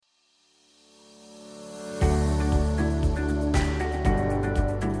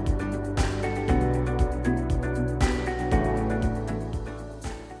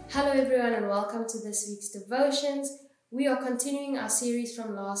and welcome to this week's devotions. We are continuing our series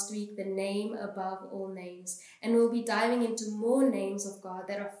from last week, The Name Above All Names, and we'll be diving into more names of God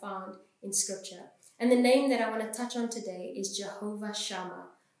that are found in Scripture. And the name that I want to touch on today is Jehovah Shammah,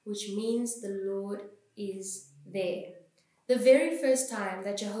 which means the Lord is there. The very first time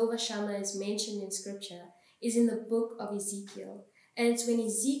that Jehovah Shammah is mentioned in Scripture is in the book of Ezekiel, and it's when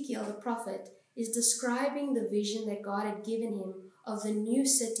Ezekiel, the prophet, is describing the vision that God had given him of the new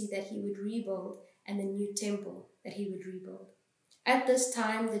city that he would rebuild and the new temple that he would rebuild. At this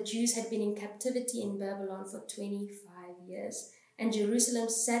time, the Jews had been in captivity in Babylon for 25 years, and Jerusalem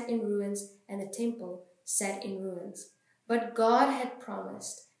sat in ruins and the temple sat in ruins. But God had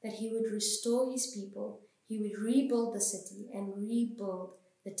promised that he would restore his people, he would rebuild the city and rebuild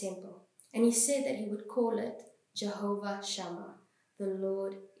the temple. And he said that he would call it Jehovah Shammah. The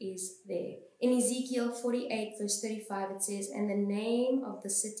Lord is there. In Ezekiel 48 verse 35 it says, "And the name of the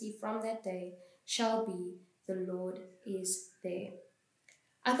city from that day shall be, the Lord is there."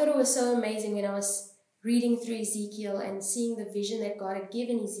 I thought it was so amazing when I was reading through Ezekiel and seeing the vision that God had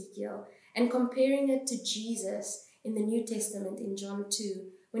given Ezekiel and comparing it to Jesus in the New Testament in John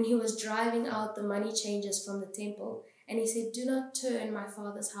 2, when he was driving out the money changers from the temple and he said, "Do not turn my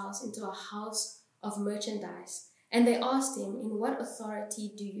Father's house into a house of merchandise." And they asked him, "In what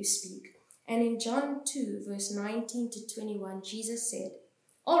authority do you speak?" And in John 2, verse 19 to 21, Jesus said,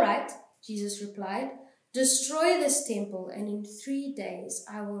 "All right," Jesus replied, "destroy this temple, and in 3 days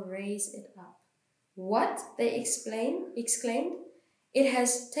I will raise it up." "What?" they exclaimed. "It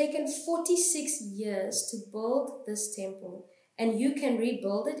has taken 46 years to build this temple, and you can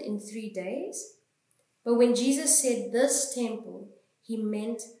rebuild it in 3 days?" But when Jesus said this temple, he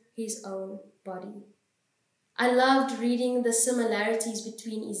meant his own body. I loved reading the similarities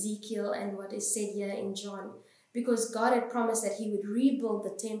between Ezekiel and what is said here in John, because God had promised that he would rebuild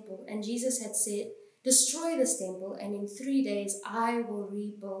the temple, and Jesus had said, "Destroy this temple, and in 3 days I will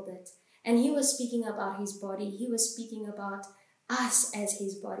rebuild it." And he was speaking about his body. He was speaking about us as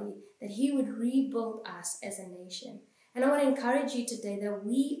his body, that he would rebuild us as a nation. And I want to encourage you today that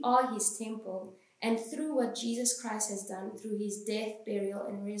we are his temple, and through what Jesus Christ has done, through his death, burial,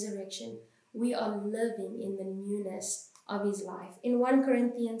 and resurrection, we are living in the newness of his life. In 1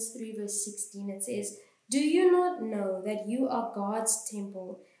 Corinthians 3 verse 16 it says, "Do you not know that you are God's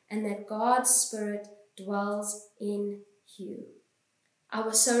temple and that God's Spirit dwells in you?" I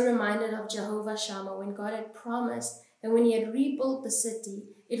was so reminded of Jehovah Shammah when God had promised that when he had rebuilt the city,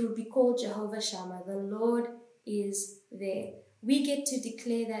 it would be called Jehovah Shammah. The Lord is there. We get to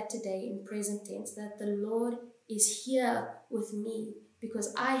declare that today in present tense, that the Lord is here with me,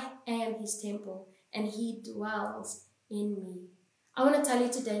 because I am his temple and he dwells in me. I want to tell you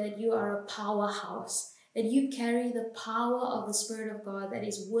today that you are a powerhouse, that you carry the power of the Spirit of God that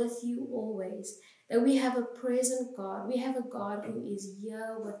is with you always, that we have a present God. We have a God who is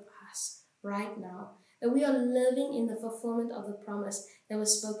here with us right now, that we are living in the fulfillment of the promise that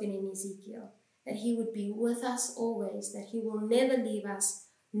was spoken in Ezekiel, that he would be with us always, that he will never leave us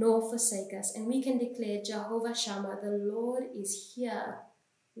nor forsake us. And we can declare, Jehovah Shammah, the Lord is here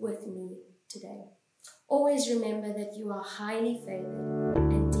with me today. Always remember that you are highly favored.